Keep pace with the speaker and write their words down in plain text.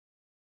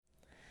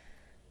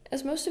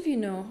As most of you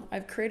know,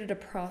 I've created a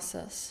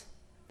process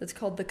that's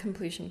called the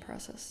completion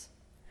process.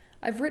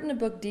 I've written a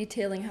book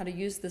detailing how to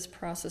use this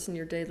process in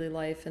your daily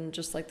life, and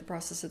just like the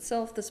process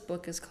itself, this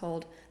book is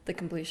called The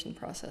Completion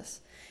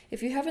Process.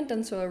 If you haven't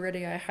done so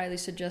already, I highly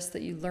suggest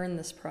that you learn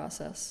this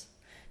process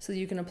so that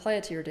you can apply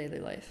it to your daily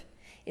life.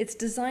 It's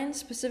designed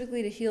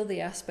specifically to heal the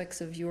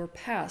aspects of your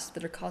past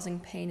that are causing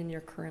pain in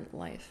your current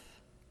life.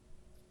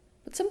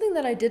 But something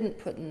that I didn't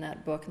put in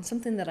that book, and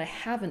something that I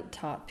haven't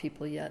taught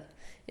people yet,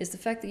 is the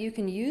fact that you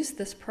can use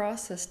this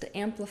process to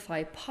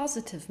amplify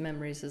positive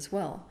memories as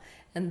well,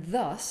 and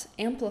thus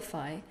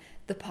amplify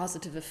the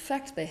positive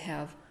effect they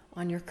have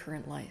on your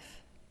current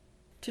life.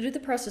 To do the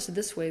process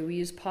this way, we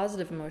use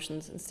positive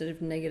emotions instead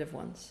of negative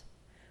ones.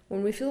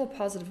 When we feel a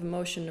positive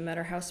emotion, no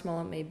matter how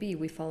small it may be,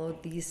 we follow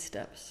these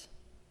steps.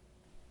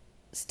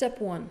 Step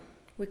 1.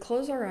 We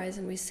close our eyes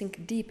and we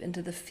sink deep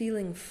into the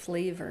feeling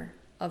flavor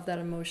of that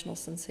emotional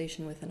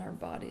sensation within our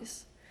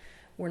bodies.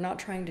 We're not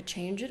trying to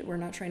change it, we're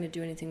not trying to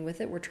do anything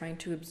with it, we're trying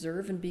to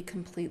observe and be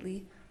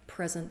completely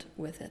present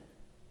with it.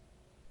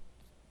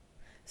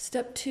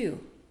 Step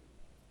 2.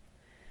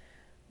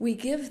 We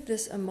give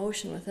this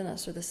emotion within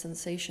us, or the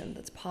sensation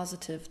that's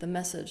positive, the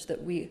message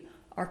that we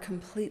are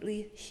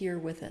completely here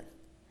with it,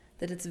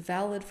 that it's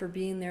valid for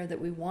being there,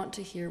 that we want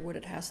to hear what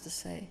it has to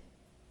say.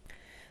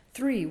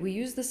 3. We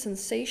use the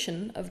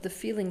sensation of the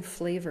feeling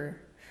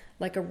flavor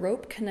like a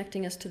rope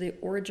connecting us to the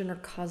origin or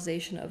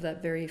causation of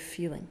that very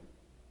feeling.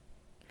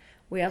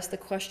 We ask the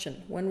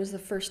question, when was the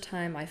first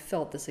time I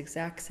felt this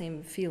exact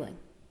same feeling?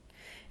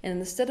 And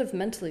instead of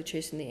mentally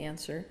chasing the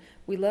answer,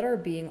 we let our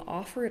being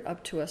offer it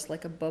up to us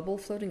like a bubble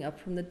floating up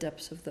from the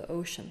depths of the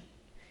ocean,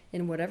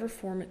 in whatever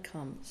form it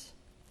comes.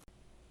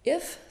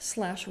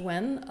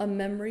 If/when a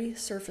memory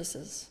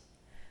surfaces,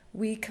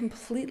 we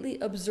completely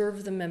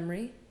observe the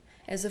memory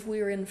as if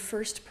we were in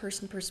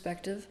first-person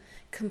perspective,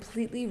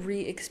 completely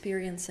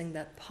re-experiencing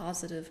that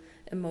positive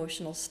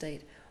emotional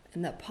state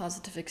and that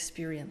positive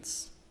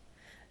experience.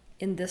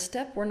 In this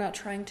step, we're not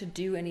trying to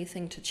do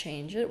anything to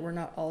change it, we're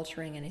not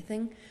altering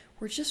anything,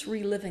 we're just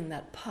reliving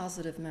that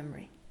positive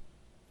memory.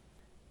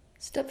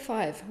 Step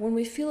 5, when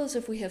we feel as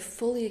if we have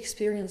fully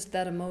experienced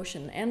that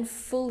emotion and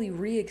fully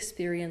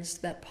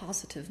re-experienced that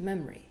positive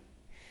memory,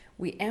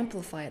 we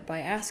amplify it by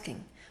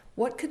asking,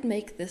 what could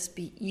make this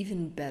be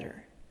even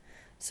better?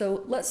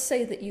 So let's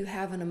say that you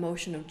have an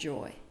emotion of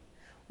joy.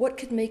 What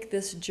could make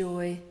this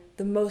joy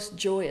the most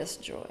joyous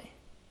joy?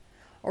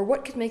 Or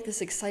what could make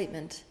this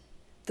excitement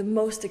the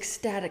most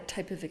ecstatic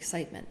type of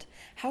excitement?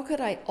 How could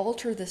I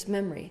alter this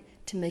memory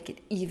to make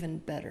it even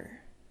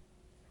better?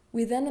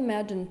 We then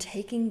imagine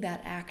taking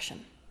that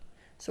action.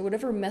 So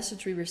whatever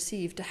message we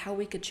receive to how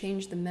we could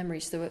change the memory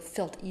so it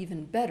felt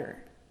even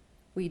better,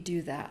 we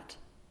do that.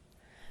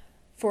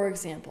 For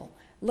example,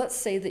 let's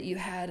say that you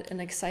had an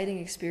exciting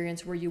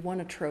experience where you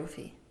won a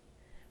trophy,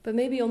 but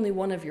maybe only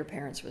one of your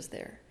parents was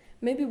there.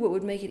 Maybe what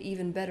would make it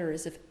even better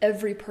is if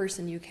every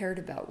person you cared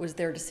about was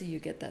there to see you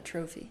get that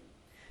trophy.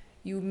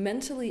 You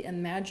mentally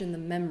imagine the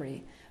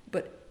memory,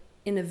 but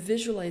in a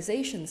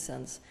visualization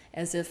sense,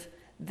 as if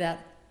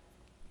that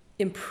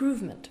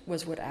improvement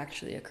was what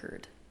actually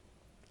occurred.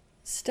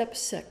 Step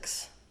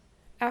 6.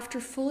 After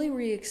fully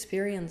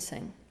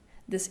re-experiencing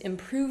this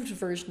improved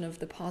version of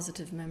the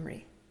positive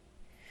memory,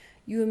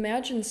 you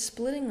imagine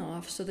splitting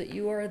off so that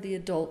you are the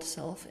adult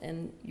self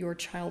and your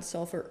child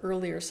self or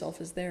earlier self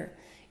is there.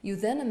 You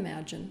then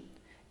imagine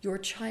your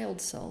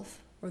child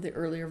self, or the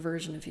earlier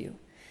version of you,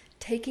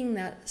 taking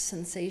that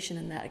sensation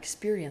and that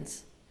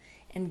experience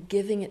and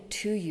giving it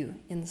to you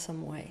in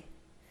some way.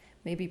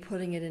 Maybe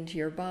putting it into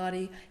your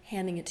body,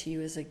 handing it to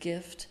you as a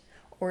gift,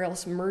 or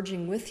else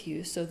merging with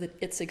you so that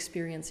its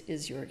experience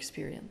is your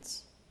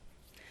experience.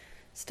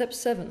 Step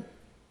 7.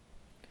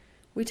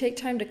 We take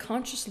time to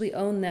consciously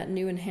own that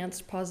new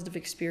enhanced positive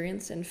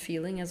experience and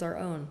feeling as our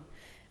own.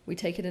 We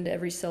take it into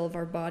every cell of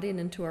our body and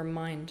into our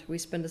mind. We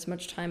spend as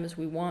much time as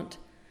we want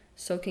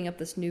soaking up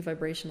this new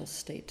vibrational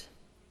state.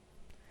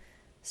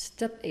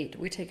 Step 8.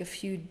 We take a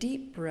few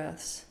deep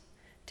breaths,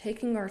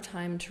 taking our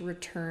time to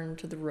return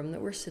to the room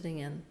that we're sitting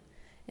in,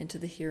 into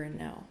the here and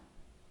now.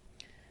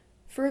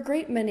 For a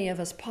great many of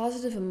us,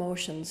 positive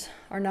emotions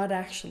are not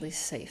actually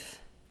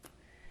safe.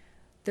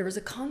 There is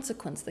a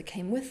consequence that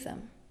came with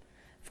them.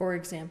 For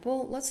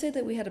example, let's say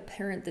that we had a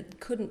parent that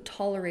couldn't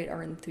tolerate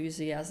our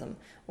enthusiasm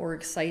or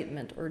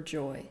excitement or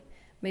joy.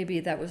 Maybe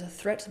that was a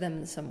threat to them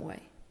in some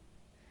way.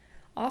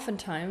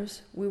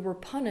 Oftentimes, we were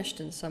punished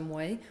in some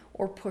way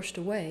or pushed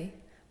away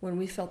when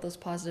we felt those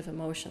positive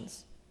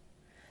emotions.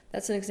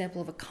 That's an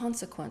example of a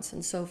consequence,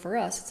 and so for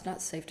us, it's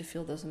not safe to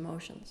feel those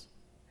emotions.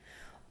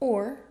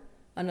 Or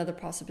another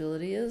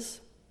possibility is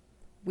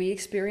we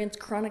experience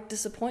chronic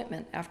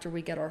disappointment after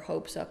we get our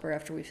hopes up or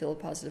after we feel a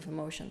positive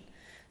emotion.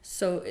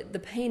 So the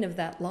pain of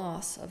that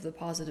loss of the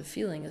positive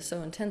feeling is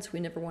so intense we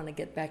never want to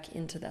get back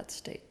into that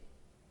state.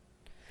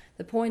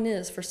 The point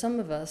is, for some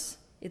of us,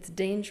 it's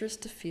dangerous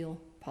to feel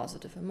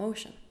positive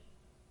emotion.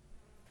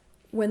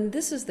 When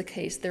this is the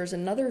case, there's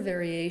another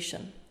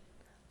variation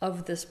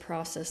of this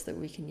process that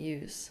we can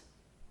use.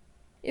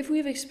 If we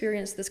have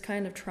experienced this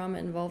kind of trauma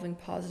involving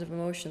positive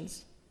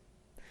emotions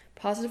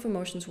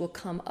will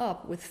come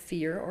up with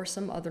fear or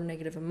some other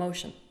negative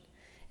emotion.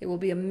 It will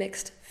be a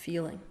mixed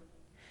feeling.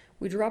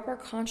 We drop our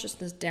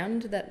consciousness down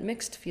into that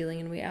mixed feeling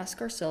and we ask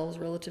ourselves,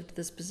 relative to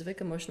the specific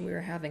emotion we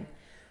are having,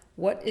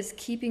 what is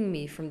keeping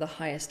me from the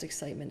highest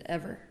excitement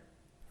ever?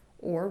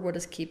 Or what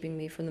is keeping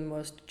me from the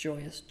most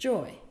joyous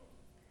joy?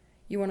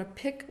 You want to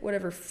pick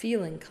whatever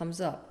feeling comes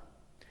up.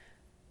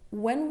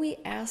 When we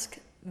ask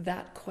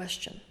that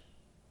question,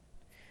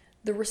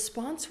 the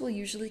response will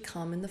usually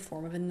come in the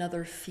form of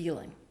another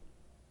feeling.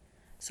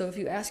 So if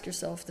you ask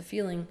yourself the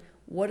feeling,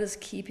 what is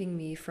keeping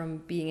me from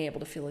being able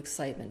to feel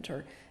excitement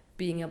or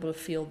being able to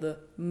feel the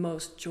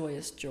most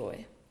joyous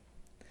joy?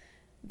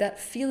 That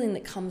feeling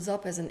that comes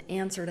up as an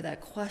answer to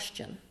that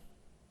question,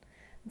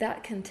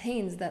 that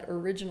contains that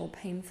original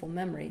painful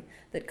memory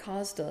that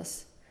caused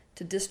us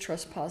to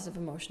distrust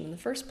positive emotion in the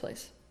first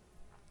place.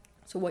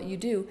 So what you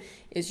do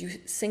is you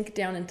sink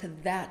down into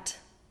that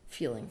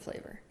feeling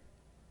flavor,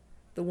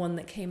 the one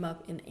that came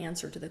up in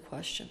answer to the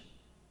question.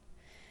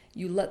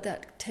 You let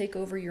that take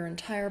over your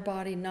entire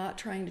body, not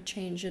trying to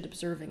change it,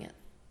 observing it.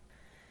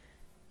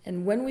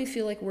 And when we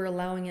feel like we're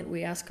allowing it,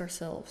 we ask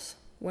ourselves,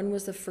 when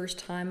was the first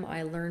time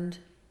I learned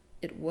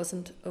it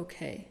wasn't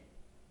okay?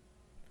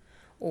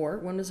 Or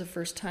when was the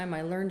first time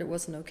I learned it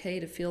wasn't okay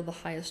to feel the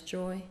highest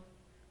joy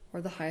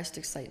or the highest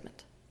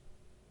excitement?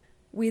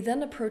 We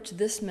then approach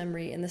this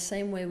memory in the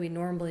same way we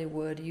normally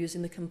would,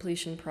 using the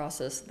completion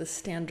process, the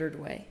standard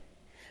way.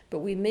 But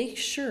we make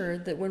sure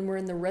that when we're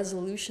in the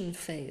resolution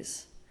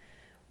phase,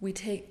 we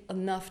take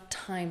enough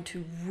time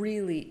to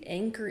really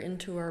anchor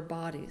into our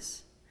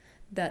bodies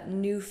that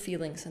new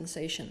feeling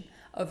sensation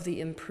of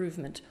the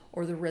improvement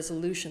or the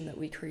resolution that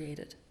we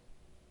created.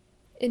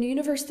 In a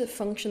universe that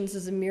functions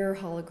as a mirror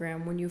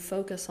hologram, when you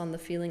focus on the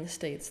feeling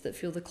states that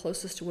feel the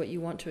closest to what you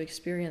want to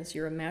experience,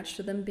 you're a match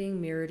to them being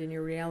mirrored in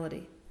your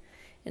reality.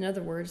 In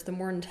other words, the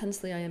more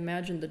intensely I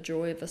imagine the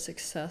joy of a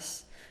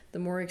success, the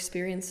more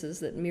experiences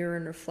that mirror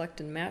and reflect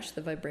and match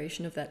the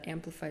vibration of that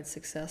amplified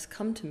success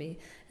come to me,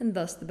 and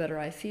thus the better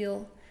I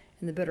feel,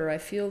 and the better I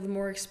feel, the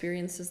more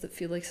experiences that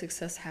feel like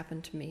success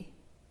happen to me.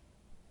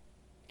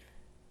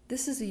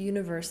 This is a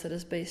universe that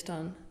is based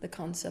on the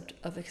concept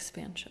of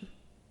expansion.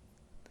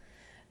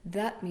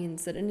 That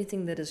means that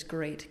anything that is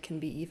great can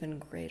be even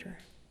greater.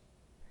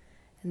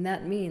 And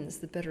that means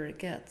the better it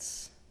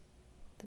gets,